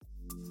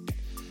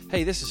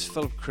Hey, this is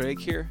Philip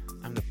Craig here.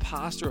 I'm the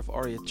pastor of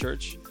Aria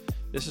Church.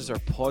 This is our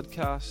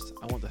podcast.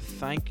 I want to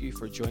thank you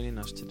for joining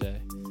us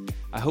today.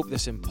 I hope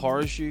this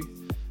empowers you.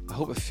 I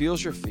hope it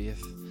fuels your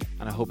faith,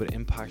 and I hope it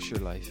impacts your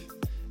life.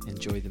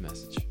 Enjoy the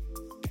message.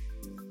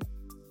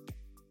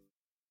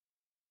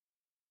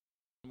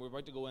 We're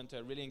about to go into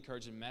a really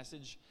encouraging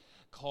message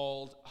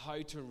called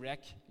How to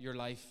Wreck Your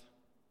Life.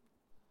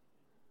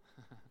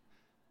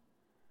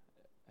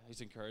 Who's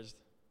encouraged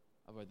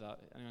about that?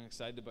 Anyone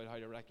excited about how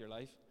to wreck your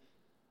life?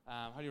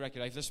 How do you wreck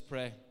your life? Let's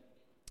pray.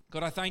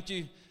 God, I thank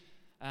you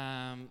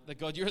that,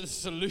 God, you're the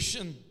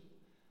solution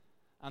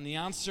and the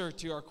answer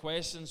to our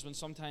questions when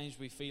sometimes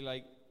we feel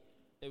like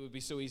it would be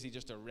so easy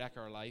just to wreck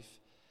our life.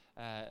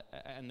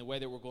 And the way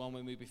that we're going,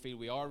 when we feel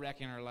we are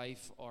wrecking our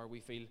life, or we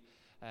feel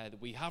that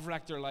we have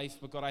wrecked our life.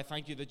 But God, I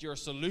thank you that you're a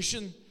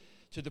solution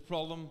to the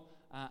problem,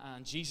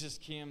 and Jesus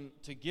came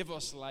to give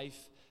us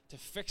life, to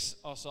fix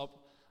us up,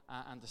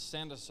 and to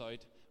send us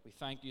out. We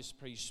thank you.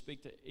 Pray you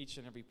speak to each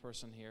and every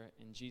person here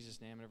in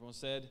Jesus' name. And everyone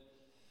said,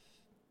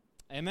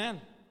 Amen.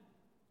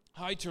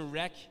 How to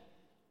wreck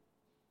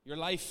your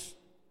life.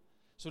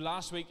 So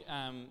last week,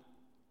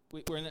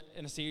 we were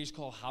in a series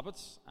called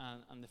Habits,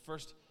 and the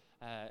first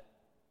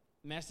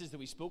message that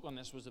we spoke on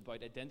this was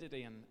about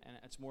identity, and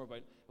it's more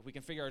about if we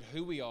can figure out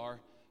who we are,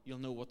 you'll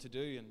know what to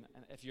do. And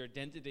if your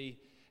identity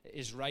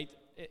is right,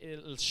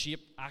 it'll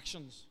shape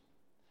actions,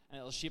 and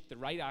it'll shape the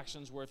right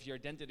actions, where if your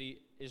identity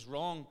is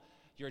wrong,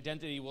 your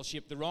identity will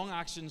shape the wrong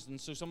actions. And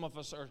so some of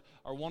us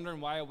are wondering,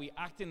 why are we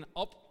acting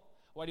up?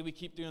 Why do we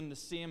keep doing the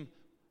same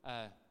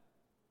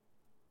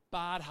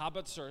bad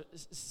habits or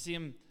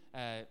same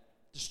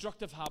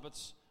destructive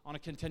habits on a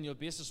continual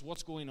basis?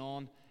 What's going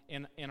on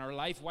in our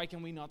life? Why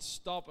can we not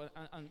stop?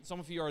 And some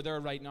of you are there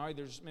right now.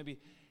 There's maybe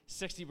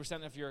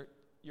 60% of your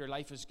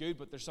life is good,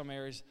 but there's some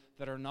areas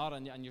that are not,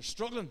 and you're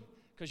struggling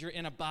because you're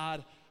in a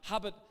bad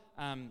habit.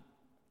 And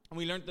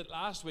we learned that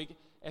last week.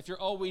 If you're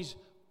always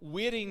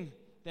waiting,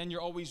 then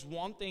you're always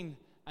wanting,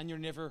 and you're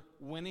never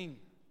winning.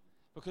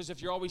 Because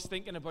if you're always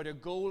thinking about a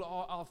goal,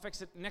 oh, I'll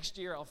fix it next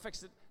year, I'll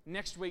fix it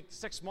next week,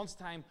 6 months'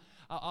 time,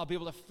 I'll be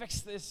able to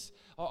fix this.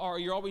 Or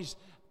you're always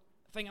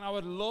thinking, I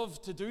would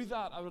love to do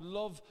that. I would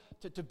love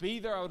to be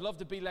there. I would love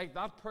to be like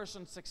that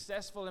person,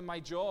 successful in my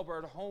job or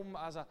at home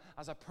as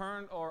a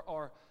parent.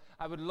 Or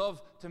I would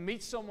love to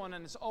meet someone,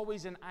 and it's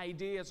always an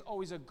idea, it's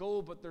always a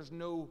goal, but there's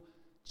no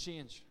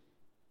change.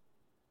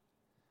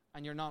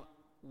 And you're not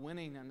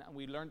winning. And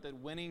we learned that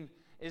winning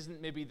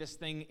isn't maybe this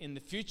thing in the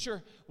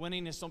future.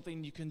 Winning is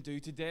something you can do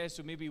today.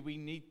 So maybe we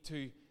need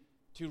to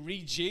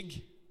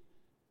rejig.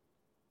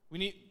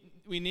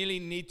 We nearly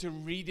need to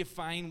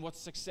redefine what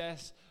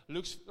success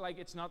looks like.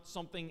 It's not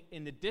something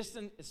in the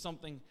distant, it's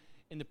something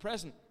in the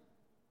present.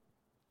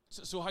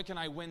 So how can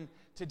I win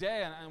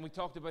today? And we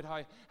talked about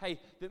how, hey,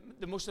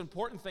 the most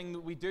important thing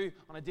that we do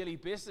on a daily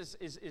basis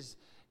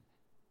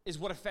is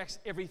what affects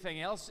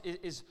everything else,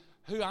 is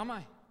who am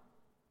I?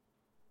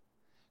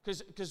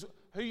 Because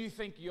who you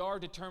think you are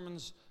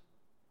determines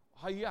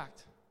how you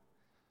act.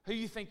 Who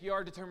you think you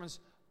are determines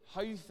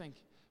how you think.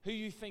 Who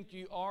you think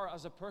you are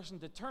as a person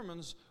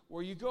determines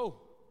where you go.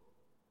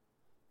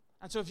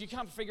 And so if you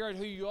can't figure out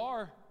who you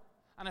are,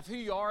 and if who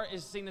you are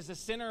is seen as a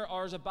sinner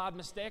or as a bad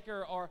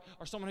mistaker or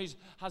someone who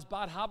has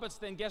bad habits,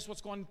 then guess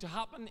what's going to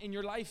happen in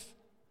your life?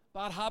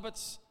 Bad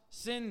habits,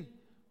 sin,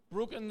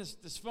 brokenness,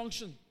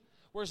 dysfunction.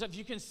 Whereas if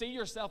you can see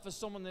yourself as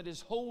someone that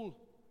is whole,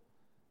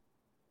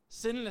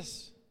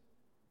 sinless,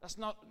 that's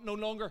no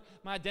longer,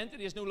 my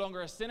identity is no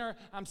longer a sinner.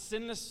 I'm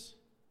sinless.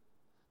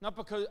 Not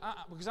because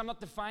I'm not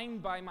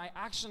defined by my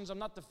actions. I'm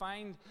not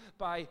defined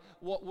by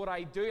what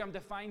I do. I'm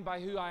defined by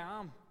who I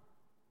am.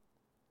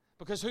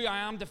 Because who I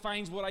am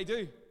defines what I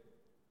do.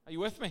 Are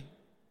you with me?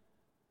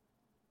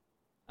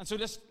 And so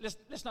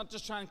let's not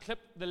just try and clip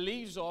the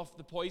leaves off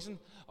the poison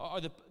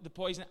or the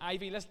poison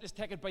ivy. Let's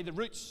take it by the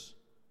roots.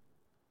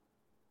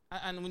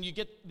 And when you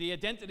get the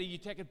identity, you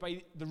take it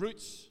by the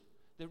roots.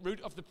 The root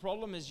of the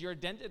problem is your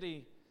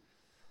identity.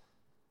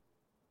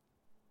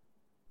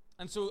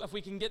 And so if we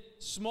can get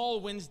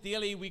small wins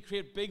daily, we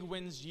create big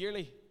wins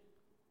yearly.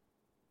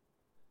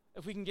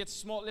 If we can get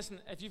small, listen,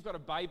 if you've got a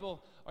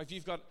Bible or if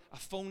you've got a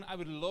phone, I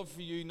would love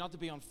for you not to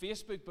be on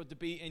Facebook, but to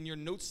be in your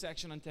notes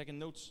section and taking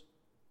notes.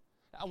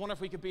 I wonder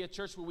if we could be a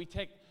church where we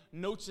take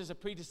notes as a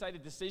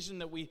pre-decided decision,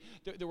 that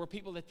there were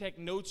people that take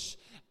notes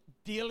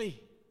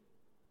daily.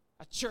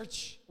 A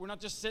church, we're not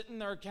just sitting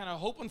there kind of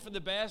hoping for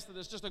the best, that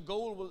it's just a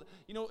goal. Well,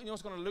 you know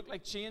what's going to look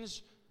like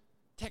change?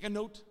 Take a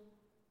note.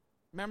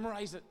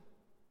 Memorize it.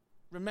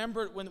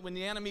 Remember it when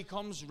the enemy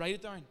comes, write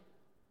it down.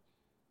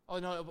 Oh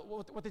no,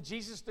 what did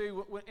Jesus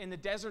do in the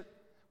desert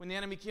when the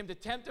enemy came to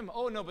tempt him?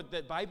 Oh no, but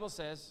the Bible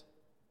says,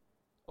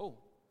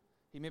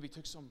 he maybe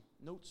took some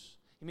notes.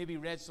 He maybe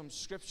read some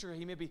scripture.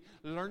 He maybe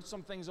learned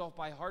some things off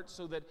by heart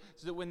so that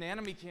when the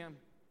enemy came,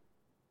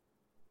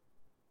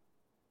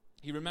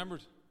 he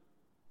remembered.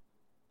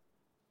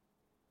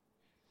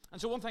 And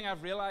so one thing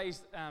I've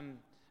realized, and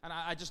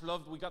I just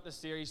loved, we got this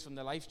series from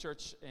the Life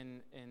Church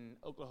in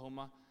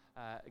Oklahoma.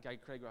 A guy,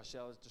 Craig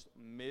Rochelle, is just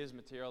amazing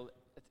material.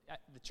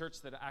 the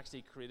church that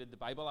actually created the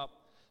Bible app.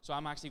 So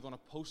I'm actually going to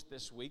post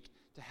this week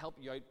to help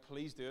you out.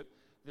 Please do it.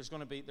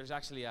 There's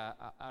actually a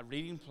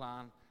reading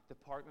plan that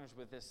partners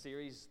with this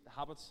series, The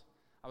Habits.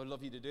 I would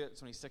love you to do it.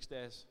 It's only 6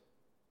 days.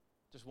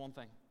 Just one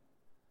thing.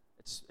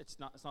 It's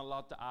not a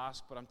lot to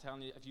ask, but I'm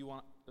telling you, if you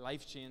want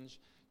life change,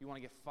 you want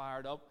to get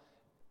fired up,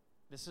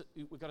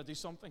 we've got to do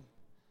something.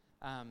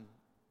 And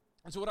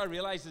so what I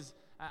realized is,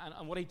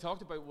 and what he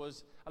talked about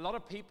was, a lot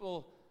of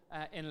people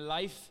in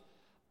life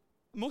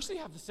mostly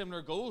have the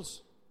similar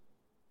goals.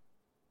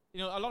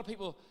 A lot of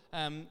people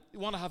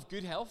want to have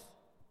good health.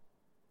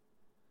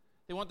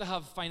 They want to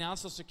have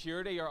financial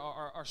security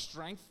or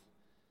strength.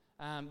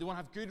 They want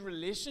to have good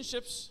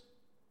relationships.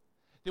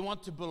 They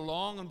want to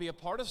belong and be a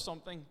part of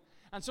something.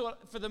 And so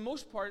for the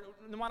most part,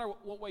 no matter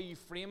what way you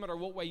frame it or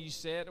what way you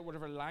say it or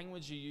whatever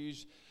language you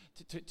use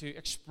to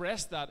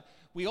express that,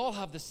 we all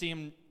have the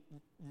same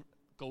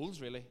goals,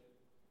 really,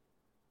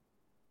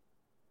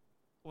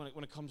 when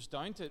it comes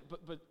down to it.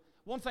 But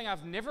one thing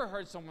I've never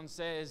heard someone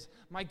say is,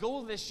 my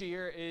goal this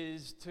year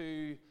is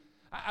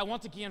I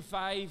want to gain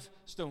 5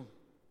 stone.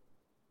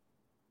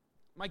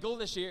 My goal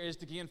this year is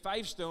to gain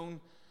 5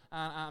 stone,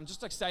 and I'm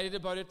just excited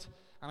about it,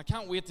 and I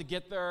can't wait to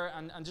get there,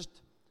 and I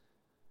just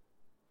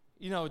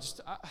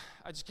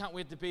can't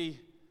wait to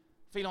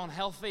feel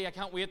unhealthy. I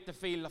can't wait to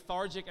feel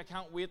lethargic. I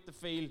can't wait to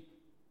feel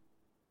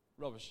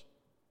rubbish.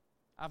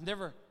 I've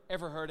never,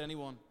 ever heard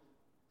anyone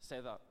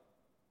say that.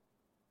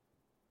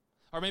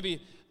 Or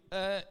maybe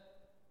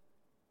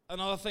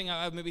another thing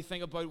I maybe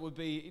think about would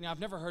be, I've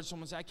never heard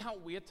someone say, I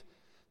can't wait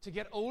to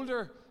get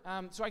older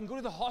so I can go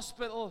to the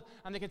hospital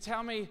and they can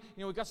tell me,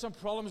 we've got some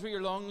problems with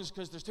your lungs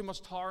because there's too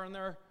much tar in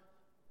there.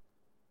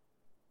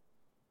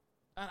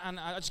 And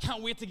I just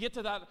can't wait to get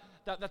to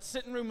that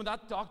sitting room with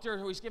that doctor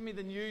who's giving me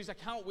the news. I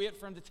can't wait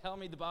for him to tell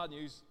me the bad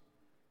news.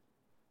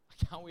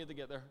 I can't wait to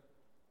get there.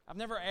 I've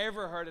never,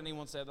 ever heard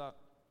anyone say that.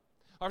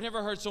 Or I've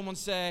never heard someone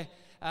say,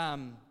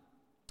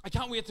 I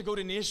can't wait to go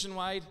to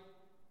Nationwide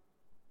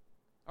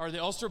or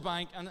the Ulster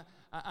Bank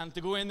and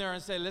to go in there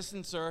and say,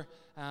 listen, sir,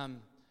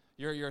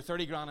 you're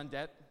 30 grand in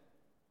debt.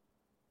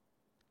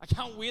 I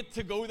can't wait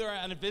to go there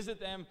and visit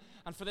them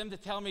and for them to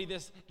tell me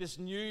this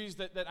news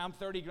that I'm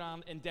 30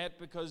 grand in debt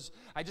because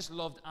I just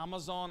loved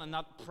Amazon and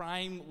that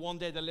Prime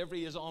one-day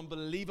delivery is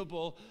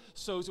unbelievable.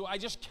 So I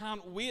just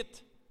can't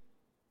wait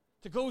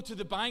to go to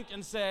the bank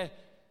and say,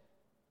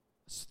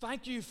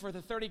 thank you for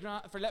the 30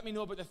 grand, for letting me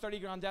know about the 30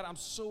 grand debt. I'm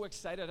so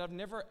excited. I've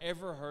never,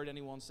 ever heard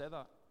anyone say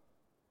that.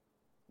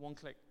 One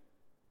click.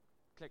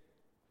 Click.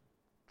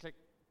 Click.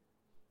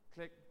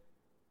 Click.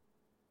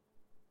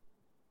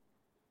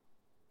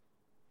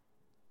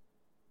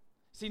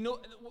 See,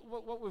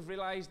 what we've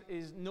realized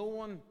is no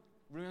one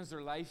ruins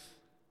their life,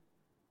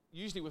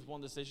 usually with one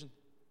decision.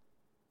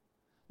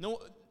 No,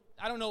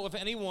 I don't know if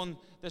anyone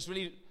that's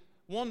really,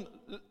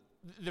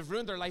 they've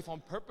ruined their life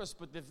on purpose,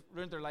 but they've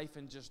ruined their life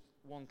in just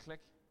one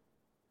click.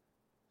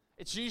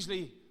 It's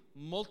usually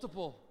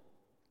multiple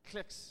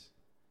clicks,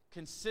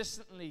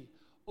 consistently,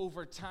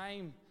 over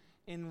time,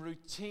 in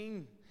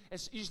routine.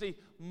 It's usually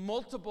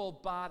multiple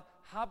bad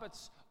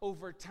habits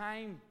over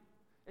time.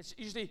 It's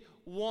usually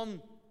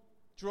one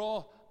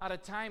draw at a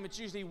time. It's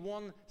usually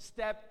one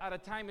step at a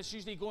time. It's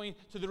usually going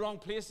to the wrong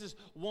places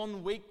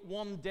 1 week,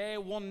 1 day,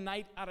 1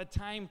 night at a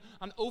time.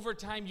 And over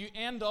time,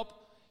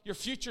 your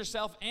future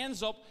self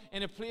ends up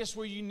in a place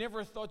where you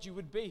never thought you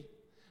would be.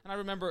 And I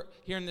remember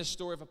hearing this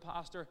story of a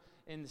pastor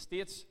in the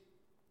States.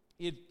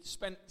 He had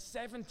spent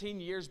 17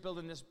 years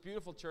building this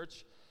beautiful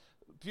church,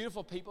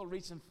 beautiful people,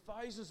 reaching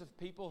thousands of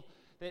people.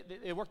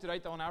 They worked it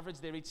out that on average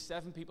they reached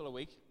 7 people a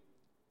week.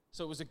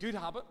 So it was a good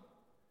habit,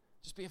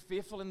 just being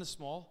faithful in the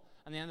small.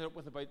 And they ended up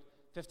with about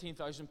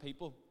 15,000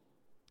 people.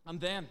 And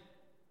then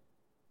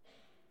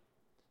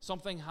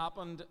something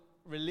happened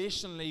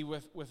relationally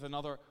with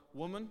another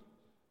woman.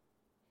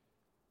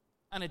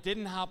 And it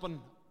didn't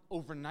happen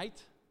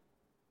overnight.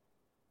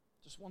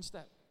 Just one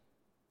step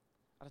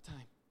at a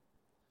time.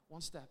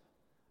 One step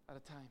at a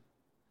time.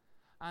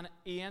 And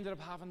he ended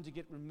up having to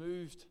get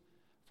removed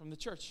from the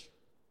church.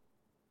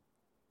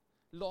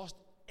 Lost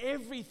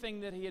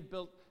everything that he had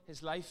built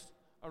his life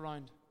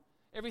around.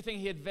 Everything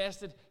he had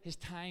invested his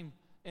time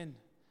in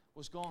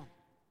was gone.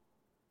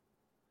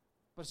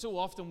 But so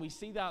often we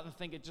see that and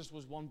think it just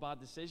was one bad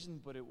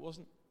decision, but it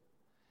wasn't.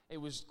 It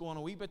was going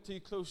a wee bit too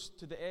close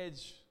to the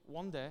edge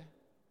one day,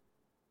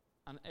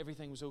 and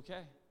everything was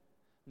okay.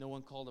 No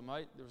one called him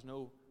out. There was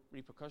no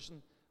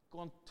repercussion.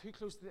 Going too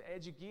close to the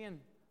edge again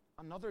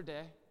another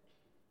day.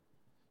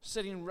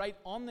 Sitting right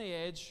on the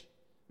edge,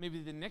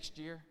 maybe the next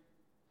year.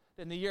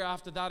 Then the year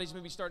after that, he's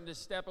maybe starting to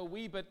step a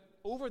wee bit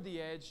over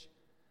the edge.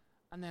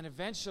 And then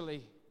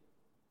eventually,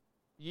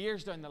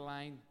 years down the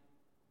line,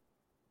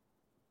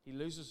 he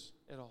loses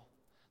it all.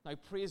 Now,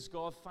 praise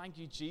God, thank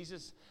you,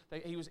 Jesus,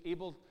 that he was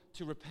able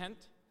to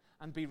repent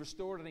and be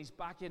restored and he's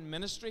back in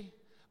ministry.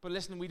 But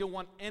listen, we don't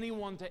want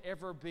anyone to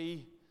ever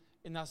be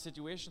in that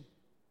situation.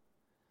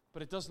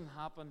 But it doesn't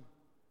happen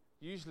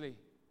usually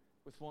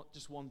with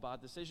just one bad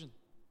decision.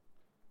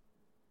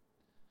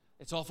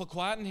 It's awful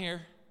quiet in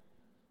here.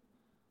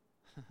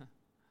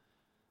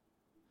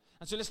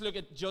 And so let's look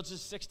at Judges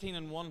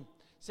 16:1. It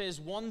says,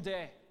 one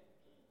day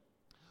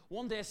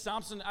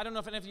Samson, I don't know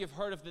if any of you have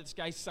heard of this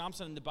guy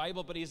Samson in the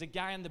Bible, but he's a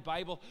guy in the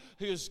Bible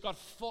who he's got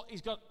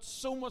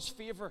so much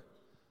favor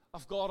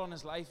of God on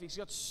his life. He's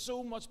got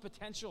so much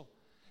potential.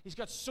 He's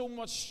got so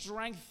much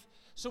strength,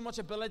 so much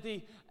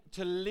ability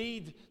to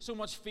lead, so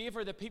much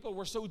favor that people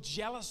were so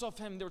jealous of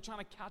him. They were trying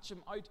to catch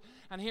him out.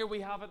 And here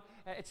we have it.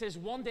 It says,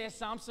 one day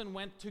Samson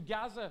went to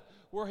Gaza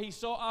where he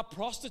saw a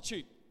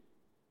prostitute.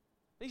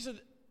 This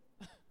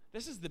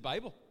is the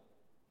Bible.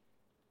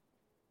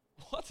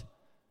 What?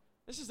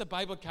 This is the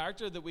Bible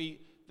character that we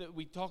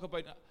talk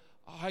about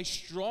how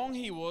strong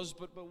he was,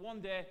 but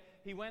one day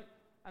he went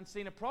and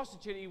seen a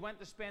prostitute. He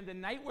went to spend the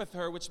night with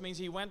her, which means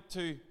he went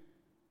to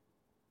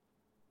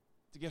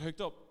get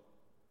hooked up.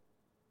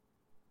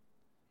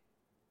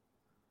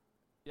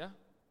 Yeah?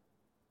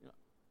 You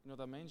know what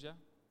that means, yeah?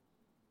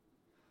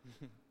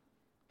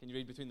 Can you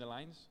read between the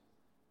lines?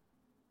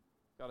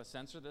 Got to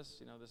censor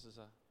this. This is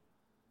a...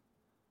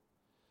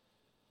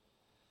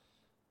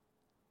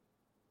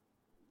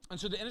 And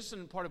so the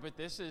interesting part about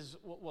this is,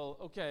 well,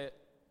 okay,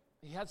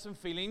 he had some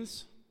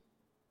feelings.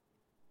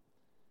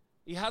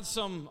 He had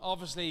some,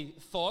 obviously,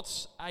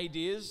 thoughts,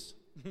 ideas.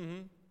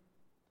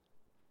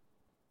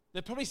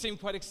 They probably seemed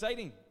quite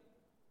exciting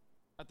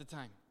at the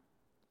time.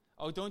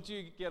 Oh, don't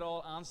you get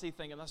all antsy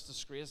thinking, that's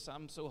disgrace,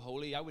 I'm so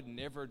holy, I would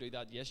never do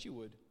that. Yes, you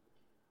would.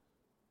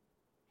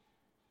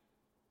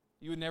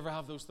 You would never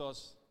have those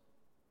thoughts.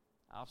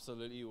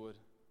 Absolutely you would.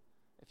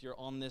 If you're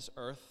on this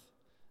earth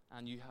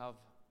and you have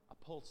a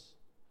pulse,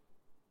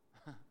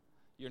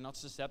 you're not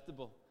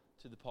susceptible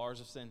to the powers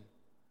of sin.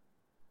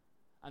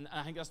 And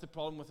I think that's the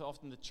problem with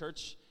often the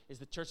church, is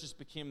the church has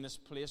become this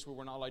place where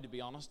we're not allowed to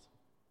be honest.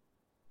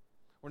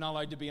 We're not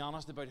allowed to be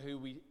honest about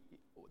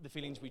the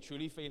feelings we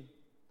truly feel.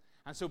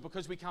 And so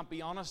because we can't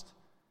be honest,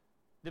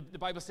 the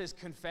Bible says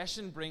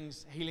confession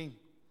brings healing.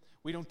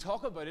 We don't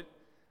talk about it,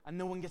 and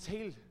no one gets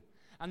healed.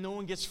 And no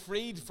one gets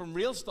freed from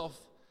real stuff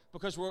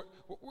because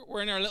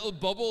we're in our little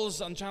bubbles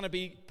and trying to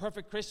be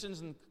perfect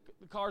Christians, and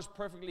the car's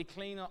perfectly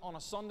clean on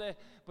a Sunday,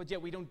 but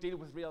yet we don't deal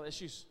with real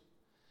issues.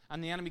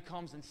 And the enemy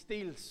comes and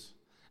steals.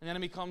 And the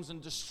enemy comes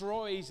and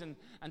destroys and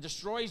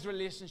destroys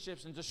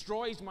relationships and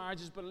destroys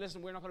marriages. But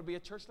listen, we're not going to be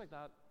a church like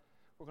that.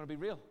 We're going to be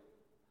real.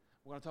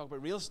 We're going to talk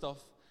about real stuff.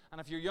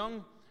 And if you're young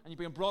and you're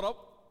being brought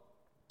up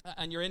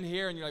and you're in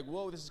here and you're like,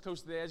 whoa, this is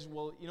close to the edge.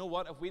 Well, you know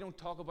what? If we don't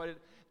talk about it,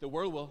 the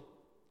world will.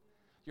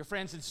 Your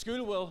friends in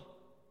school will.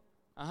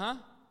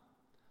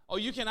 Oh,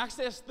 you can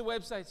access the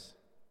websites.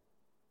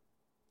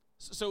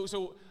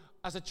 So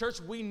as a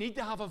church, we need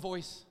to have a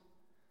voice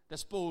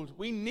that's bold.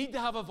 We need to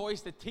have a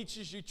voice that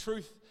teaches you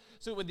truth.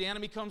 So when the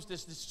enemy comes to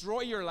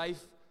destroy your life,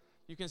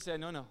 you can say,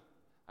 no,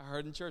 I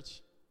heard in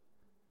church.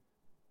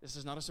 This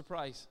is not a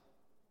surprise.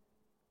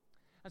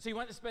 And so he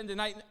went to spend the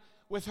night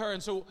with her.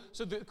 And so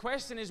the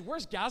question is,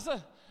 where's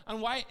Gaza?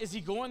 And why is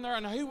he going there?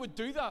 And who would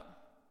do that?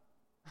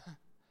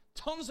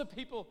 Tons of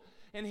people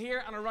in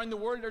here and around the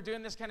world are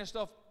doing this kind of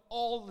stuff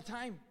all the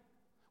time.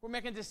 We're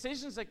making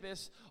decisions like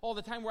this all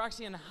the time. We're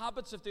actually in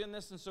habits of doing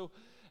this. And so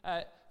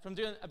from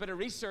doing a bit of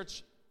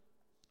research,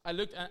 I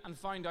looked and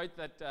found out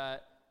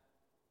that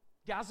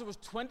Gaza was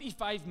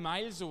 25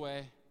 miles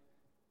away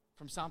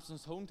from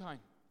Samson's hometown.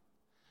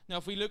 Now,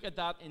 if we look at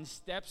that in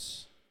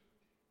steps,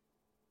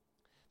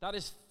 that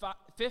is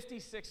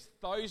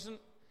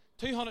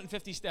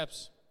 56,250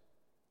 steps.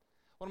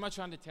 What am I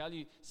trying to tell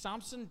you?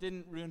 Samson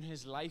didn't ruin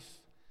his life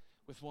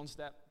with one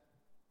step.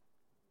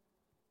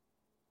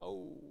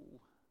 Oh,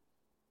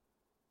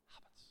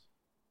 habits.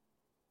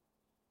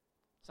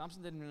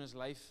 Samson didn't ruin his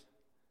life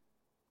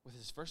with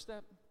his first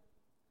step,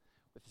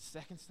 with his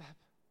second step.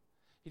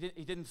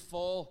 He didn't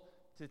fall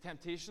to the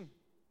temptation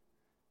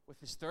with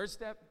his third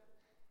step.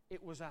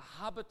 It was a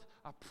habit,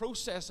 a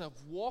process of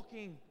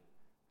walking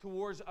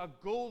towards a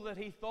goal that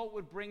he thought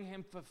would bring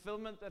him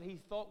fulfillment, that he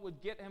thought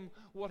would get him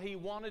what he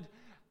wanted.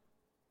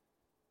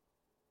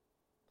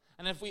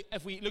 And if we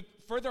look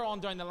further on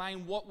down the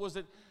line, what was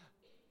it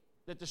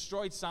that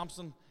destroyed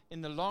Samson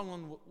in the long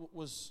run?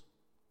 Was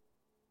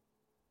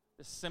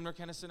a similar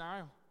kind of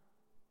scenario.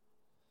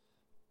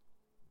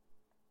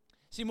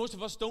 See, most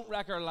of us don't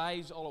wreck our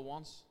lives all at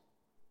once.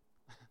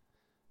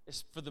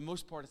 For the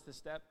most part, it's the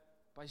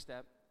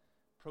step-by-step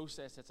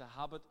process. It's a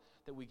habit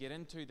that we get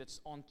into that's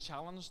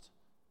unchallenged.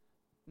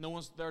 No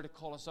one's there to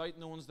call us out.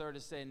 No one's there to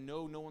say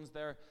no. No one's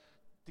there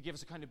to give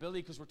us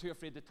accountability because we're too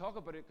afraid to talk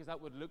about it because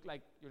that would look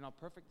like you're not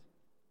perfect.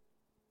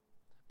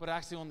 But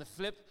actually, on the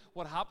flip,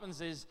 what happens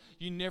is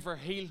you never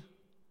heal.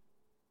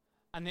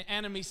 And the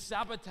enemy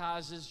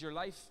sabotages your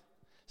life,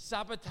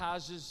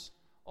 sabotages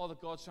all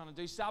that God's trying to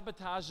do,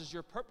 sabotages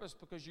your purpose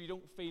because you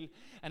don't feel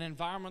an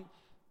environment,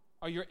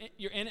 or you're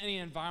in any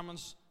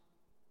environments,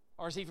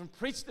 or is even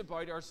preached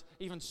about, or is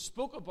even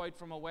spoke about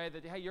from a way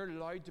that, hey, you're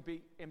allowed to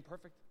be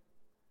imperfect.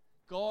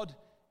 God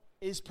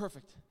is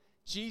perfect.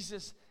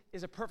 Jesus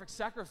is a perfect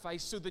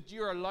sacrifice so that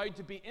you're allowed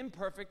to be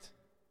imperfect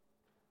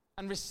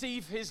and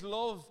receive His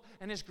love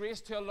and His grace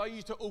to allow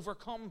you to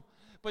overcome.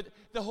 But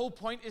the whole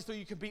point is that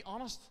you can be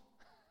honest.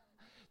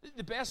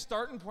 The best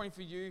starting point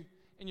for you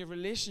in your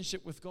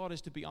relationship with God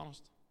is to be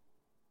honest.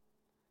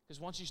 Because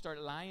once you start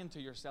lying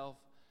to yourself,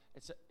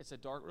 it's a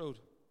dark road.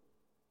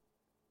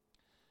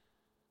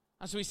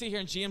 And so we see here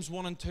in James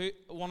 1 and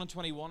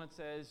 21, it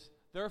says,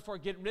 therefore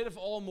get rid of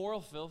all moral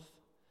filth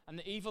and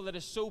the evil that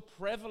is so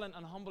prevalent,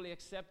 and humbly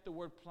accept the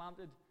word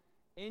planted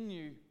in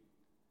you,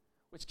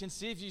 which can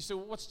save you. So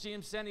what's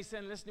James saying? He's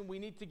saying, listen, we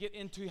need to get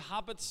into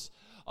habits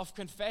of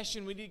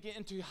confession. We need to get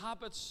into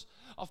habits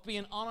of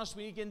being honest.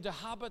 We need to get into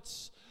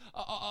habits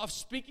of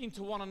speaking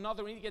to one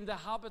another. We need to get into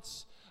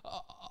habits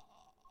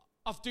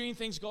of doing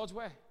things God's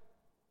way.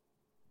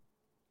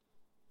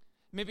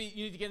 Maybe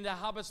you need to get into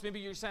habits. Maybe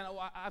you're saying, oh,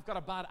 I've got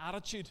a bad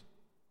attitude.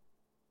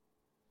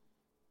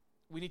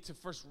 We need to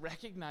first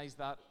recognize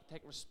that,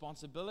 take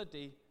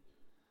responsibility,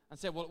 and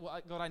say,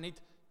 well, God, I need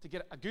to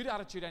get a good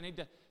attitude. I need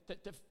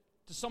to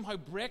somehow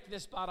break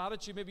this bad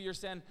attitude. Maybe you're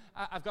saying,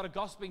 I've got a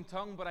gossiping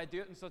tongue, but I do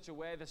it in such a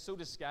way that's so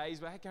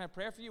disguised. Well, hey, can I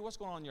pray for you? What's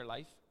going on in your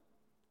life?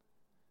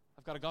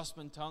 I've got a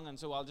gossiping tongue, and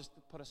so I'll just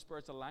put a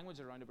spiritual language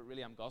around it, but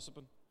really I'm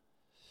gossiping.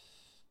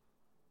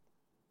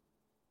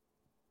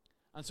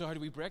 And so how do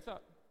we break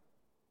that?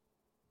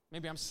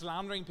 Maybe I'm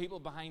slandering people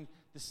behind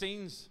the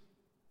scenes.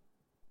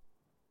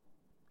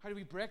 How do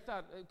we break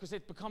that? Because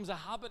it becomes a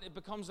habit. It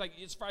becomes like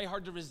it's very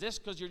hard to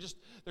resist because you're just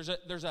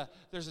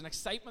there's an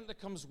excitement that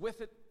comes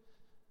with it.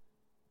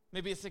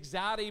 Maybe it's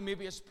anxiety.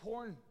 Maybe it's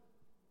porn.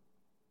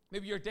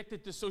 Maybe you're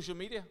addicted to social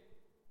media.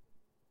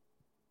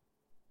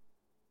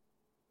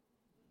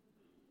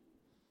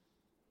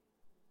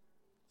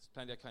 There's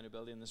plenty of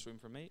accountability in this room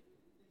for me.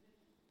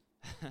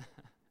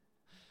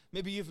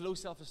 Maybe you have low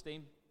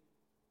self-esteem.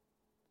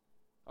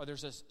 Or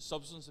there's a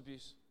substance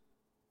abuse.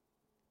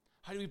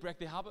 How do we break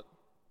the habit?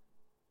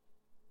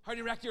 How do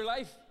you wreck your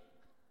life?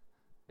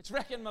 It's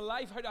wrecking my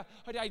life. How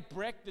do I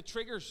break the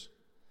triggers?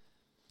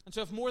 And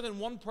so if more than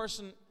one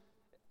person,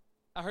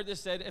 I heard this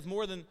said, if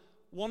more than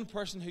one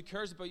person who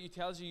cares about you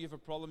tells you have a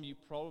problem, you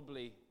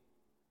probably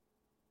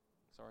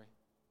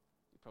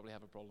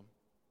have a problem.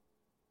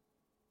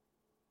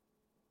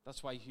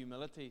 That's why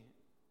humility,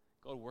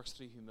 God works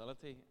through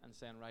humility and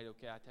saying, right,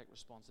 okay, I take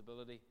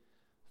responsibility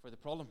for the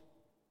problem.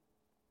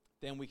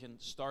 Then we can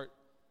start.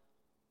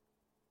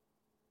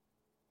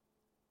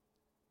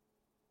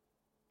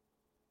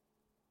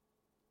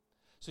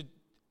 So,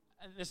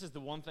 and this is the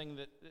one thing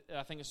that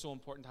I think is so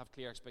important to have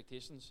clear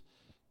expectations.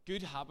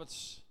 Good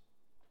habits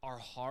are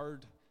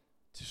hard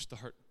to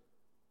start.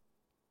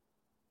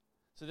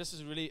 So this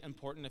is really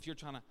important if you're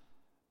trying to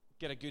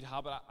get a good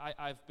habit.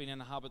 I've been in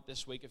a habit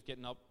this week of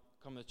getting up,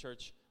 coming to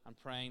church, and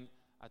praying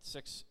at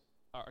 6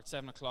 or at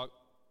 7 o'clock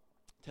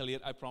till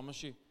 8. I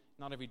promise you,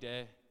 not every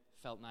day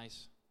felt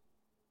nice.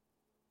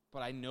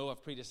 But I know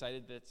I've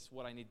pre-decided that's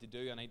what I need to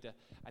do.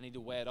 I need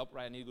to weigh it up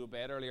right. I need to go to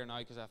bed earlier now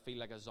because I feel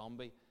like a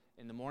zombie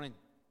in the morning.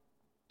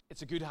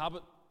 It's a good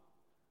habit,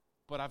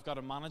 but I've got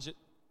to manage it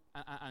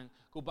and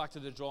go back to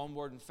the drawing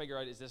board and figure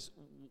out, is this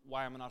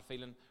why am I not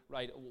feeling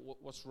right?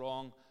 What's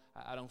wrong?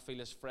 I don't feel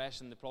as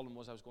fresh. And the problem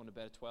was I was going to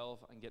bed at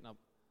 12 and getting up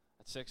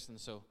at 6, and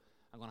so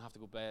I'm going to have to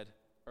go to bed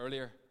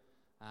earlier.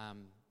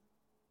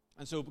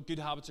 And so good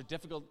habits are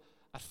difficult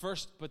at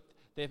first, but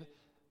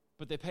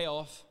they pay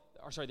off.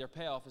 Their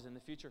payoff is in the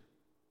future.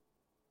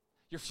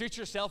 Your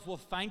future self will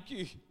thank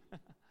you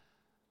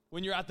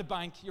when you're at the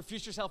bank. Your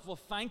future self will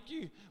thank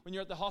you when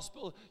you're at the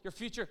hospital. Your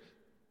future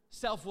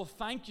self will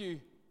thank you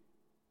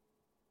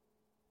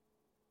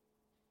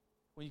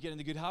when you get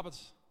into good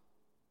habits.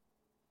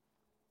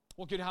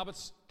 What good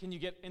habits can you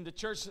get into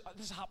church?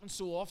 This happens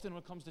so often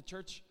when it comes to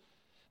church.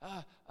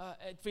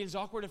 It feels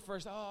awkward at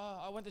first.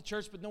 I went to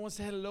church, but no one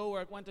said hello. Or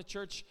I went to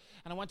church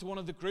and I went to one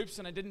of the groups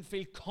and I didn't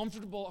feel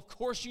comfortable. Of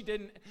course you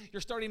didn't.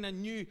 You're starting a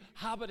new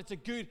habit. It's a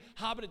good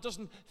habit. It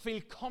doesn't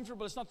feel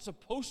comfortable. It's not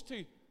supposed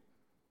to.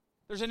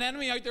 There's an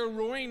enemy out there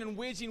roaring and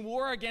waging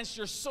war against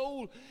your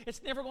soul.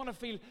 It's never going to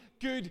feel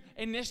good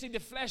initially. The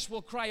flesh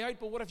will cry out,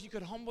 but what if you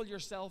could humble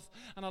yourself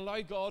and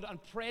allow God and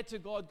pray to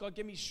God, God,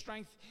 give me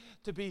strength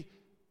to be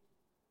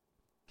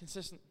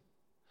consistent.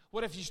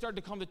 What if you started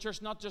to come to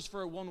church not just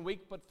for 1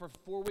 week, but for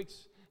 4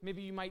 weeks?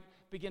 Maybe you might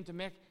begin to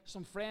make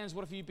some friends.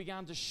 What if you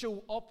began to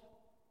show up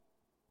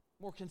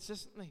more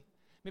consistently?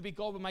 Maybe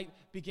God might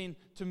begin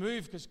to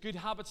move, because good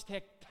habits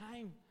take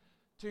time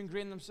to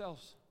ingrain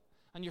themselves.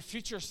 And your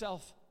future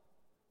self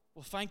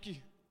will thank you.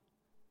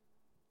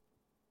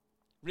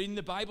 Reading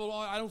the Bible,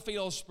 I don't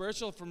feel all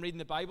spiritual from reading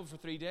the Bible for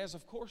 3 days.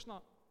 Of course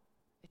not.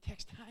 It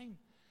takes time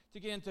to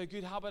get into a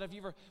good habit.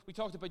 We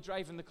talked about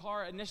driving the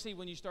car. Initially,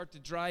 when you start to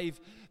drive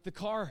the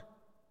car,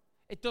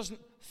 it doesn't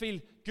feel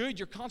good.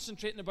 You're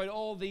concentrating about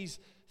all these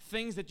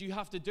things that you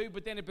have to do,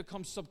 but then it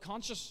becomes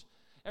subconscious.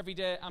 Every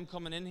day I'm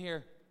coming in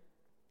here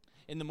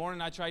in the morning,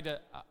 I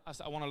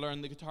want to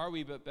learn the guitar a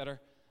wee bit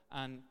better,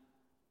 and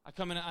I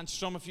come in and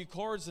strum a few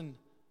chords, and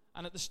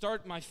at the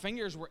start my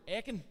fingers were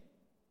aching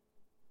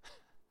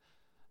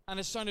and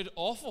it sounded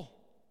awful.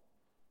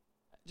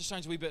 It just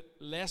sounds a wee bit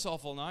less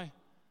awful now.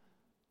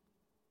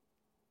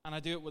 And I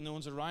do it when no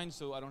one's around,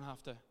 so I don't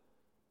have to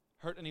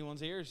hurt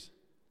anyone's ears.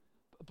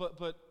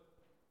 But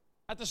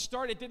at the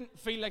start, it didn't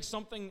feel like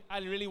something I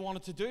really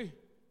wanted to do.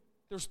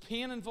 There's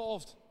pain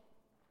involved.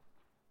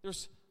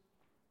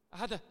 I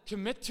had to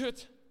commit to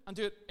it and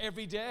do it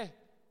every day.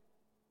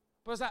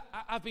 But as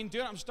I've been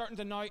doing it, I'm starting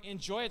to now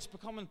enjoy it. It's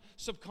becoming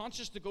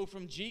subconscious to go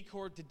from G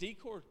chord to D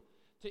chord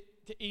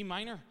to E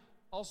minor.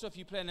 Also, if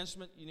you play an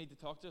instrument, you need to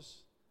talk to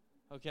us.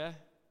 Okay?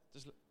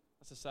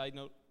 That's a side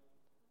note.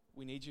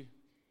 We need you.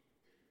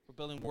 We're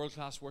building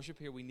world-class worship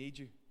here. We need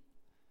you.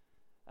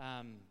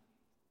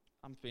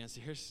 I'm being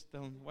serious.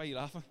 Dylan, why are you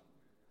laughing?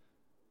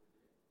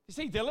 You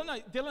see, Dylan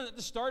at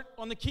the start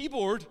on the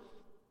keyboard,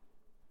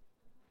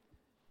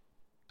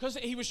 because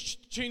he was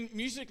tuned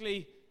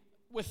musically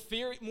with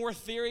more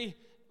theory,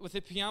 with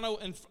the piano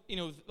and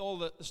all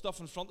the stuff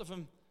in front of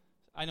him.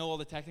 I know all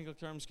the technical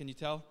terms. Can you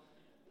tell?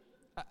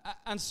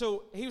 And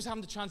so he was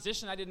having to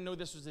transition. I didn't know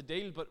this was the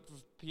deal, but from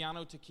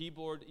piano to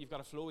keyboard, you've got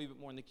to flow a wee bit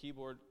more in the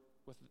keyboard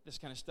with this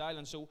kind of style.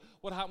 And so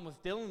what happened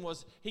with Dylan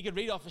was he could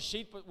read off a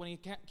sheet, but when he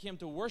came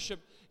to worship,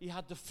 he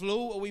had to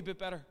flow a wee bit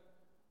better,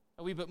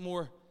 a wee bit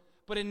more.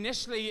 But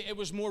initially, it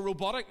was more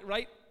robotic,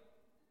 right?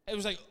 It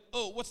was like,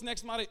 oh, what's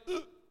next, Matty?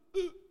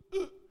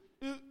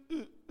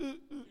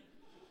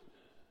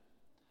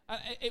 And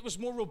it was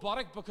more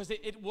robotic because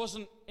it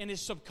wasn't in his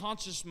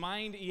subconscious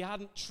mind. He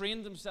hadn't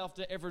trained himself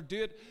to ever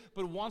do it.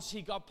 But once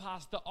he got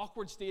past the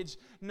awkward stage,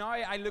 now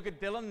I look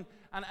at Dylan,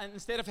 and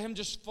instead of him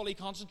just fully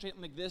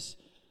concentrating like this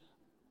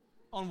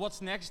on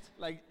what's next,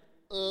 like,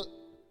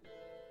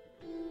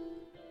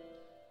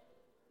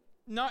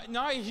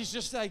 now he's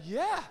just like,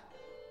 yeah,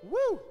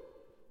 woo.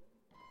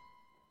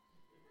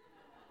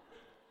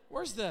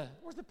 Where's the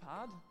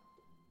pad?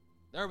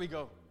 There we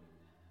go.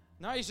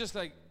 Now he's just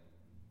like,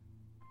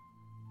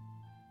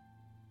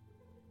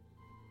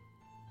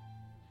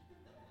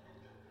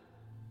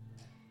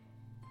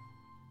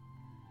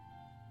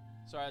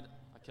 sorry,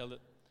 I killed it.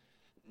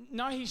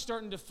 Now he's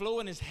starting to flow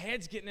and his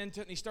head's getting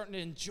into it and he's starting to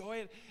enjoy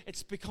it.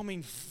 It's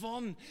becoming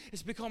fun.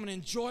 It's becoming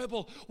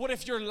enjoyable. What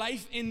if your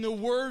life in the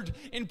Word,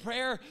 in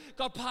prayer,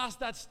 got past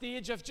that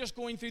stage of just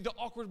going through the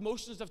awkward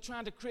motions of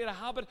trying to create a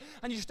habit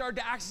and you started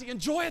to actually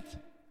enjoy it?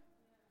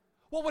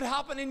 What would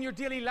happen in your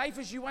daily life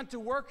as you went to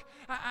work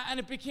and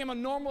it became a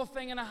normal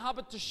thing and a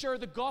habit to share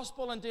the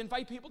gospel and to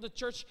invite people to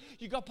church?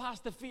 You got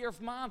past the fear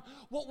of man.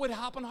 What would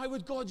happen? How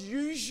would God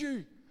use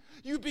you?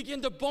 You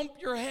begin to bump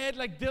your head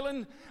like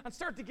Dylan and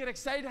start to get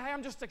excited. Hey,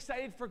 I'm just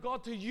excited for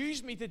God to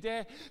use me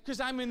today because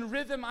I'm in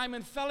rhythm, I'm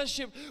in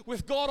fellowship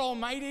with God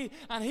Almighty,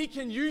 and He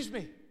can use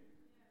me.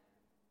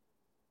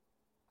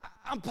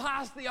 I'm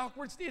past the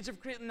awkward stage of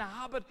creating the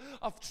habit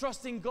of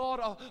trusting God,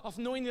 of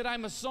knowing that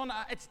I'm a son.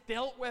 It's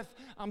dealt with.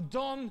 I'm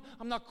done.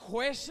 I'm not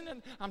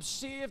questioning. I'm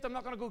saved. I'm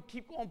not going to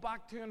keep going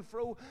back to and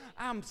fro.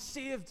 I'm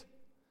saved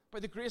by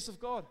the grace of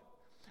God.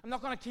 I'm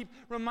not going to keep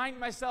reminding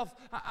myself,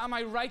 am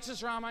I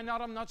righteous or am I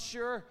not? I'm not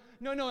sure.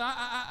 No,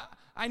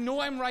 I know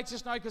I'm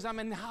righteous now because I'm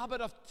in the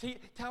habit of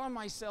telling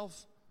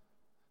myself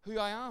who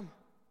I am.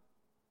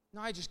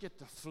 Now I just get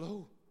to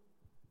flow.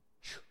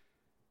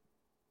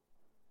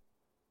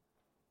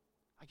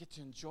 I get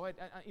to enjoy it.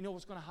 You know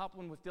what's going to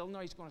happen with Dylan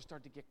now? He's going to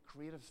start to get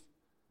creative.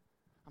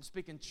 I'm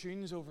speaking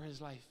tunes over his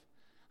life.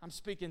 I'm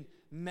speaking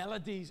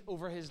melodies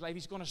over his life.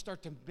 He's going to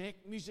start to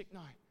make music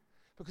now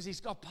because he's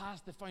got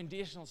past the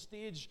foundational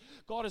stage.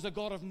 God is a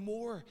God of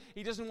more.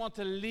 He doesn't want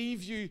to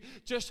leave you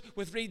just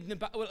with reading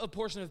a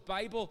portion of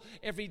Bible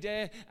every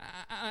day.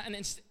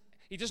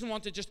 He doesn't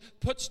want to just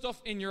put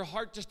stuff in your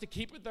heart just to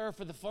keep it there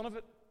for the fun of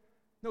it.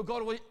 No,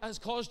 God has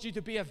caused you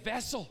to be a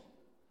vessel.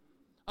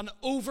 An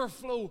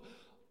overflow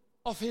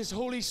of His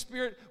Holy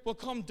Spirit will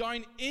come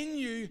down in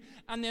you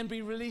and then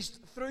be released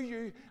through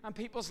you, and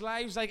people's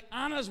lives like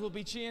Anna's will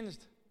be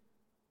changed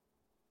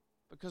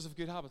because of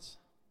good habits.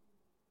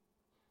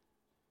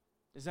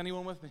 Is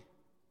anyone with me?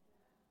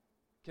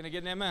 Can I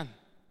get an amen?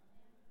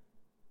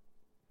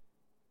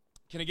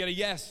 Can I get a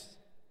yes?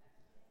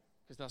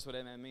 Because that's what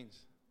amen means.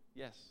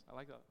 Yes, I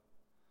like that.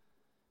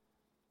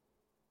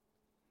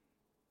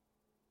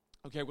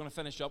 Okay, we're going to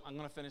finish up. I'm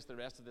going to finish the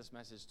rest of this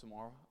message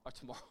tomorrow.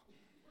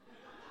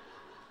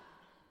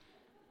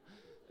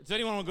 Does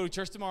anyone want to go to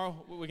church tomorrow?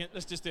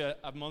 Let's just do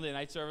a Monday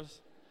night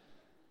service.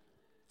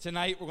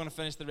 Tonight, we're going to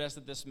finish the rest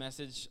of this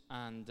message,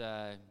 and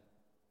there's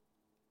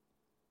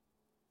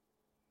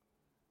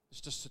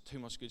just too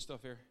much good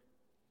stuff here.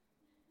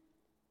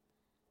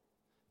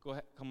 Go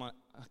ahead, come on.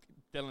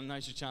 Dylan,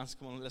 now's your chance.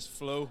 Come on, let's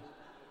flow.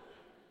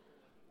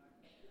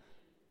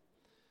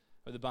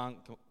 Or the band,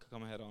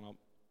 come ahead on up.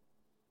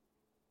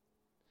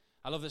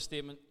 I love this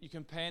statement. You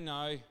can pay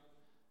now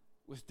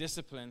with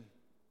discipline,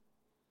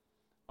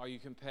 or you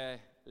can pay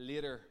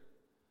later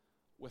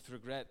with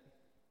regret.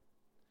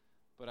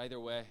 But either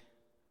way,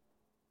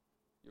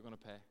 you're going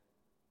to pay.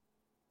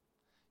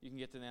 You can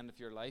get to the end of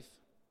your life,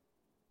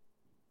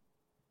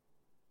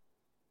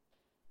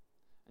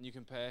 and you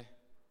can pay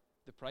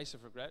the price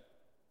of regret.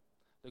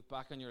 Look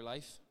back on your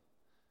life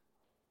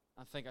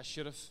and think, I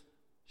should have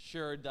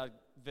shared that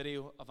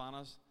video of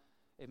Anna's.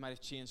 It might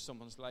have changed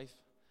someone's life,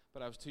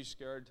 but I was too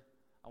scared.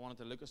 I wanted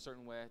to look a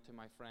certain way to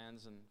my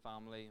friends and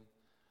family.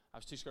 I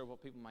was too scared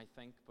what people might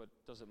think, but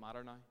does it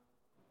matter now?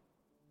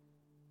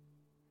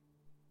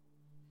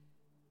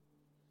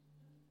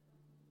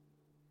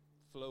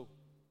 flow.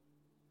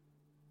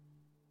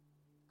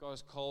 God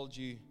has called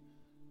you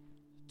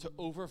to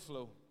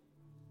overflow.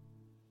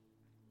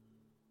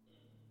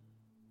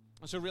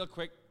 And so real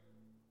quick,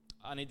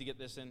 I need to get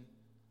this in,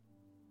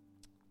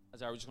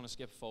 as I was just going to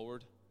skip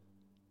forward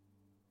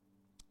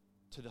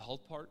to the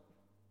halt part.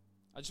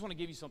 I just want to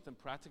give you something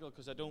practical,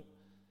 because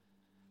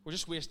we're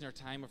just wasting our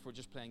time if we're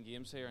just playing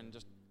games here and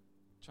just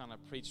trying to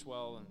preach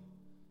well and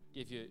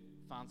give you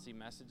fancy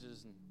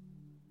messages. And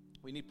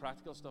we need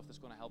practical stuff that's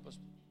going to help us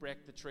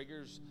break the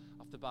triggers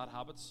of the bad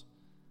habits.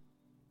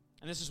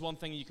 And this is one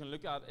thing you can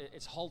look at.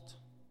 It's halt.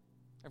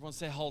 Everyone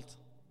say halt.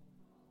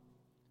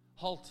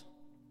 Halt.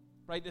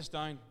 Write this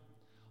down.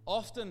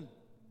 Often,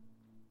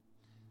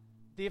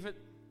 the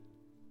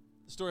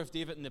story of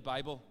David in the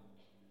Bible,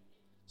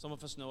 some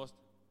of us know it.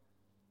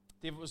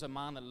 David was a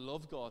man that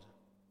loved God.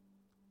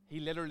 He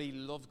literally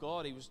loved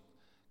God. He was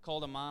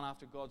called a man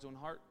after God's own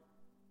heart,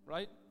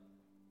 right?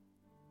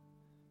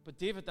 But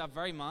David, that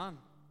very man,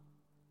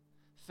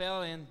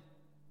 fell into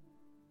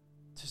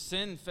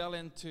sin, fell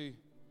into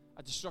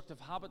a destructive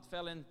habit,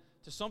 fell into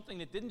something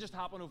that didn't just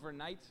happen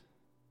overnight.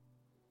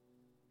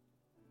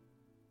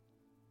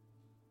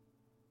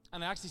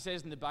 And it actually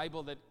says in the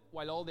Bible that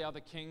while all the other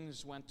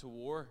kings went to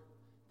war,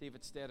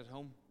 David stayed at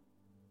home.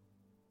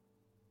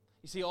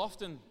 You see,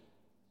 often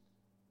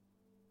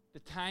the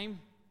time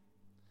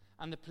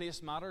and the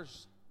place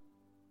matters.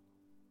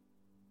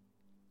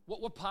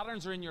 What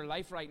patterns are in your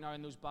life right now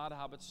in those bad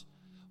habits?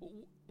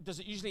 Does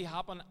it usually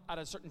happen at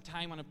a certain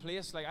time and a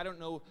place? Like, I don't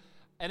know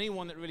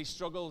anyone that really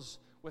struggles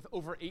with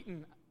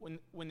overeating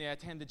when they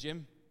attend the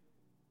gym,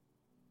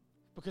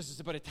 because it's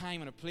about a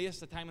time and a place.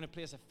 The time and a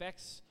place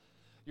affects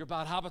your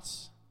bad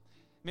habits.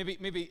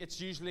 Maybe it's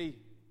usually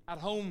at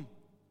home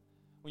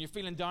when you're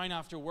feeling down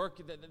after work.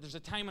 There's a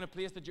time and a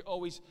place that you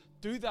always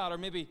do that. Or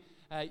maybe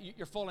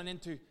you're falling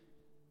into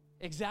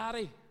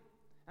anxiety,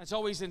 and it's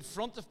always in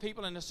front of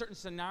people in a certain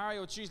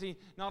scenario. It's usually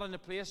not in a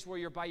place where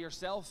you're by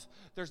yourself.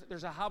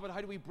 There's a habit.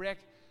 How do we break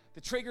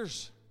the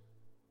triggers?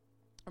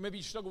 Or maybe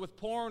you struggle with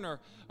porn, or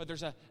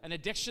there's an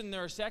addiction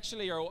there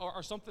sexually,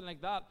 or something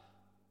like that.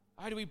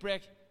 How do we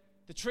break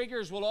the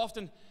triggers? Well,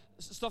 often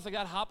stuff like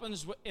that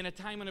happens in a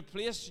time and a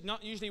place,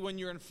 not usually when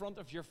you're in front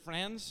of your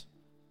friends.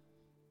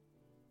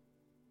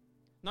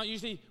 Not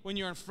usually when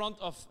you're in front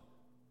of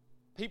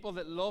people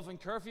that love and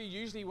care for you.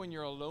 Usually when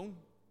you're alone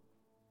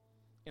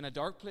in a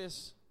dark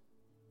place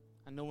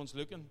and no one's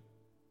looking.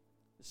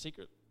 The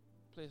secret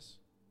place.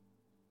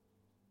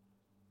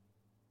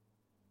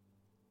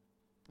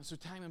 And so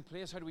time and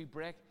place, how do we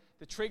break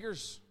the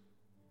triggers?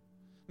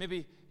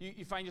 Maybe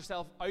you find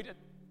yourself out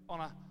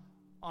on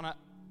a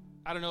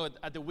I don't know,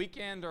 at the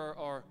weekend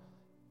or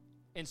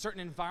in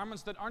certain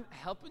environments that aren't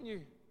helping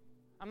you.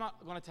 I'm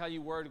not going to tell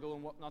you where to go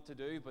and what not to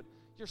do, but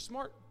you're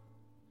smart.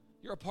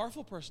 You're a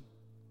powerful person.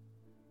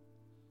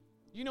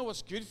 You know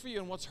what's good for you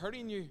and what's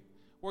hurting you,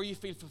 where you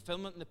feel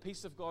fulfillment and the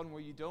peace of God and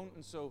where you don't.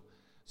 And so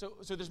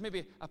there's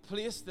maybe a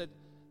place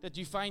that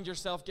you find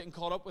yourself getting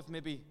caught up with,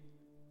 maybe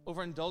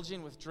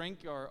overindulging with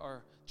drink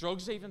or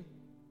drugs even,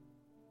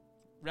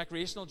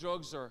 recreational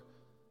drugs, or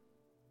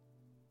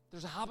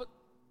there's a habit.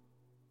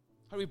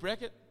 How do we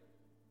break it?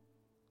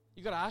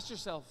 You got to ask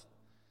yourself,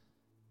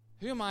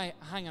 who am I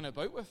hanging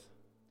about with?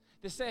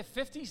 They say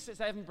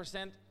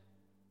 57%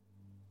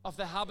 of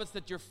the habits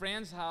that your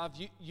friends have,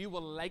 you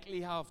will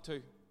likely have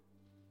too.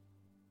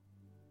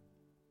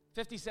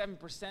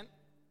 57%.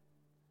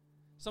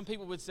 Some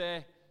people would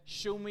say,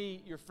 show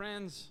me your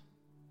friends,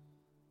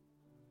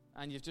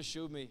 and you've just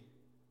showed me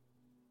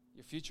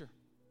your future.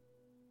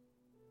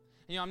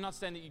 And, I'm not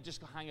saying that you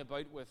just go hang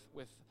about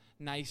with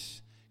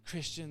nice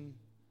Christian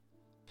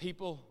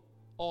people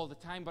all the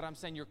time, but I'm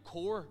saying your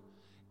core.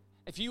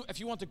 If you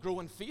want to grow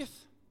in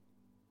faith,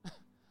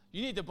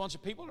 you need a bunch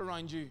of people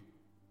around you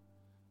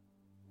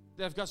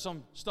that have got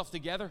some stuff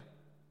together,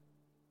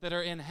 that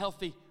are in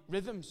healthy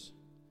rhythms.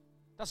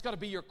 That's got to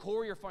be your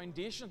core, your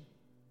foundation.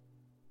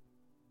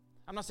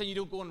 I'm not saying you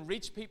don't go and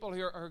reach people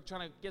who are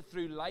trying to get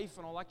through life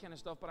and all that kind of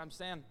stuff, but I'm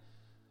saying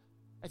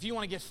if you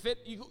want to get fit,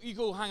 you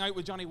go hang out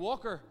with Johnny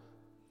Walker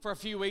for a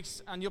few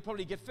weeks and you'll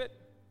probably get fit.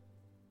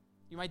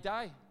 You might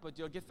die, but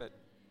you'll get fit.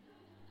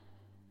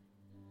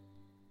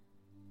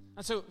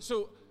 And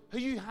so who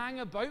you hang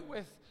about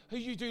with, who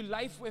you do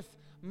life with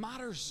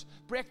matters.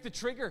 Break the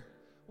trigger.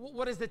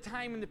 What is the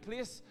time and the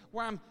place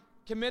where I'm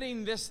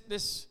committing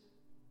this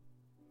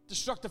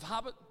destructive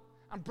habit?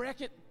 And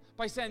break it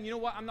by saying, you know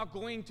what, I'm not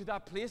going to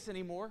that place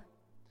anymore.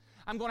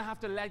 I'm going to have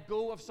to let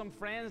go of some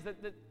friends that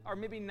are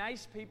maybe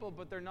nice people,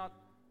 but they're not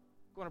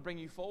going to bring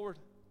you forward.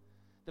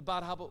 The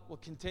bad habit will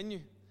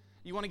continue.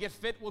 You want to get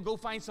fit? Well, go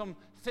find some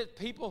fit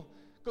people.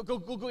 Go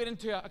get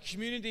into a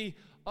community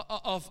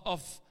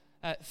of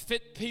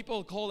fit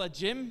people called a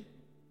gym.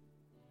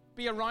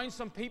 Be around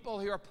some people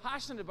who are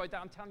passionate about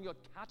that. I'm telling you,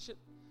 you'll catch it.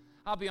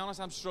 I'll be honest,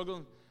 I'm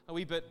struggling a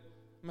wee bit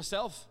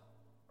myself.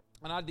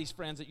 And I had these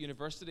friends at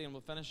university, and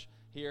we'll finish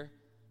here,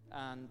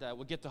 and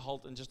we'll get to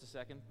halt in just a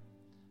second.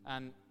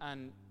 And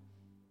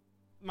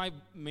my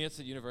mates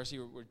at university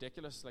were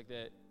ridiculous. Like,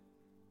 they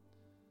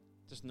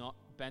just not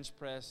bench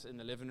press in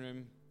the living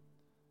room,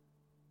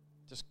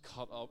 just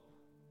cut up,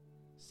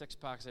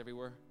 6-packs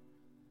everywhere.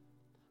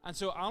 And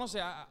so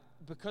honestly,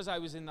 because I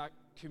was in that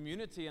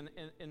community and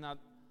in that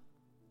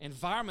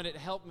environment, it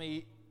helped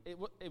me.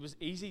 It was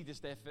easy to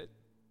stay fit.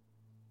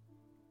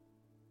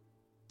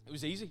 It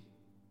was easy.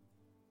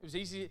 It was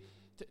easy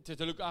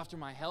to look after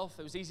my health.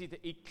 It was easy to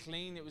eat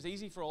clean. It was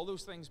easy for all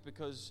those things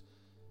because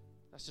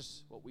that's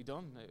just what we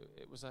done.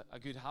 It was a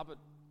good habit.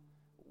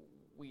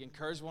 We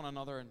encourage one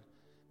another. And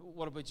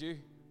what about you?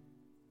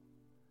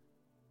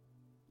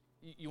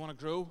 You want to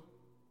grow?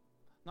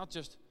 Not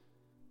just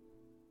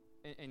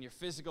in your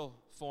physical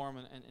form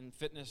and in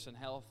fitness and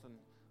health and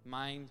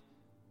mind.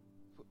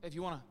 If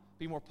you want to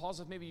be more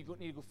positive, maybe you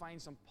need to go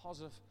find some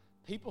positive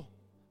people.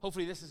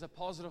 Hopefully this is a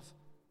positive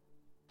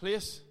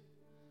place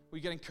where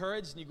you get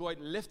encouraged and you go out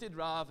lifted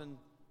rather than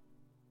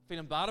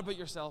feeling bad about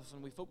yourself,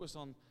 and we focus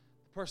on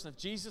the person of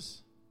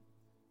Jesus.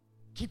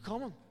 Keep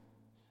coming.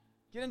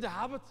 Get into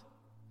habit.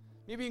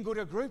 Maybe you can go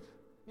to a group.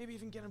 Maybe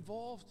even get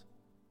involved.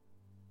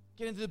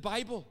 Get into the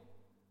Bible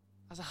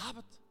as a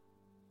habit.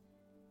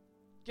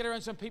 Get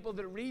around some people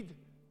that read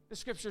the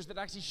scriptures, that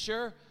actually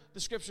share the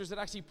scriptures, that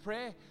actually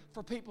pray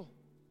for people.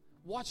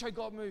 Watch how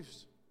God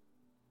moves.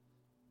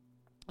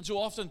 And so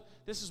often,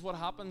 this is what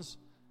happens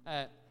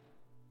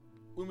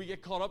when we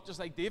get caught up, just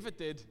like David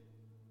did,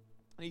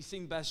 and he's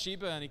seen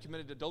Bathsheba and he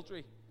committed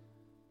adultery.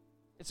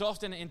 It's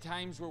often in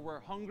times where we're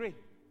hungry.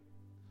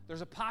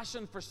 There's a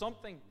passion for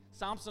something.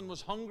 Samson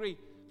was hungry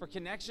for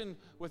connection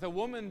with a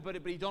woman, but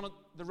he done it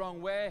the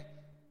wrong way.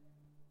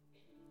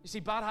 You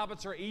see, bad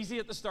habits are easy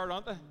at the start,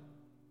 aren't they?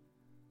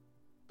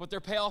 But their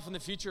payoff in the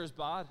future is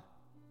bad.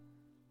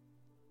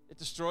 It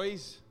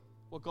destroys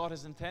what God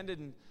has intended.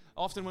 And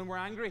often when we're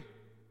angry,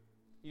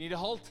 you need a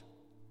halt.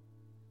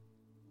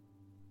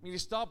 You need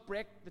to stop,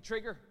 break the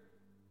trigger.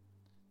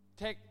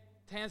 Take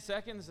 10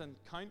 seconds and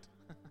count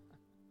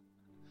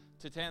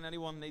to 10.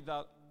 Anyone need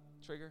that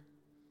trigger?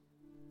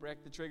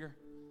 Break the trigger.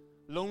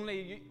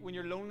 Lonely, when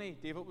you're lonely,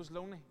 David was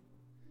lonely.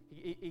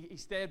 He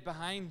stayed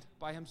behind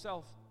by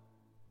himself.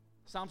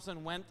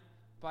 Samson went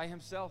by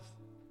himself.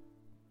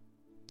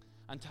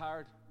 And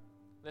tired.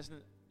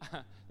 Listen,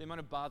 the amount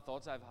of bad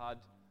thoughts I've had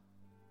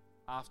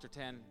after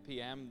 10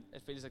 p.m.,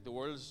 it feels like the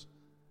world's...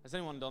 Has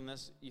anyone done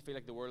this? You feel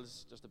like the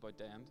world's just about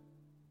to end.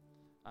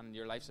 And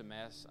your life's a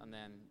mess. And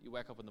then you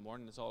wake up in the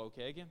morning and it's all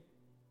okay again.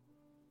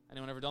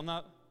 Anyone ever done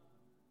that?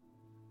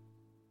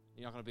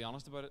 You're not going to be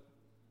honest about it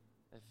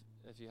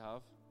if you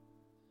have.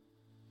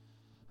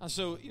 And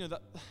so,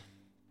 that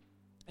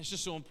it's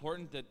just so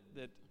important that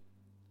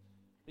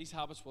these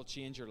habits will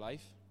change your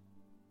life.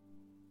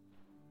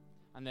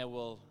 And they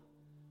will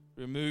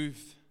remove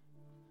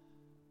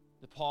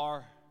the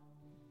power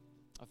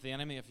of the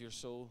enemy of your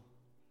soul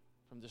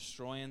from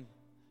destroying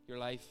your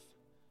life.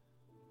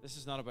 This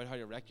is not about how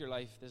to wreck your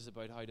life. This is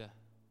about how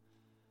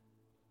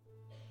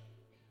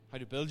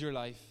to build your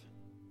life.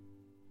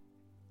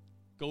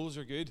 Goals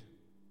are good.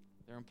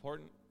 They're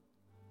important.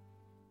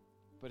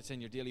 But it's in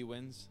your daily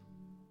wins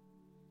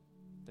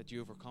that you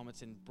overcome.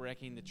 It's in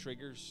breaking the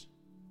triggers.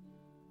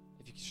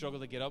 If you struggle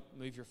to get up,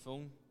 move your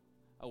phone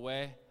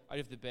away out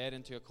of the bed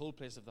into a cold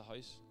place of the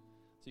house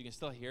so you can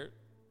still hear it.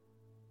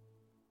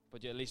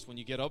 But at least when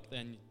you get up,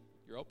 then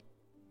you're up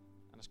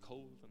and it's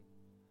cold and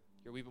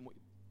you're a wee bit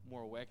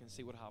more awake and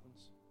see what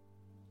happens.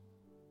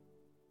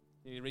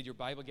 You need to read your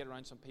Bible, get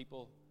around some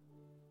people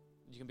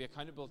you can be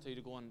accountable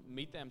to go and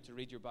meet them to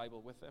read your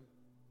Bible with them.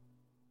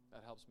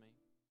 That helps me.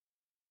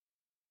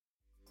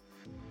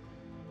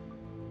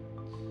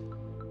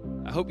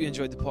 I hope you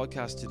enjoyed the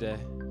podcast today.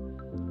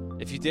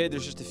 If you did,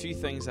 there's just a few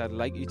things I'd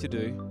like you to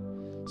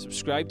do.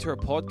 Subscribe to our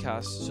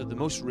podcast so the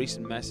most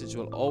recent message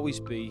will always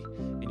be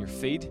in your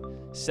feed.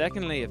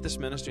 Secondly, if this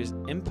ministry has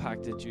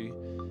impacted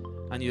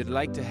you and you'd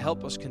like to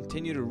help us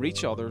continue to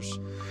reach others,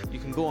 you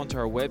can go onto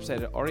our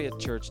website at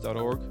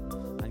oriatchurch.org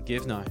and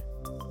give now.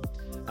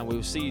 And we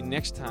will see you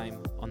next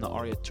time on the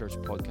Oriat Church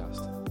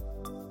podcast.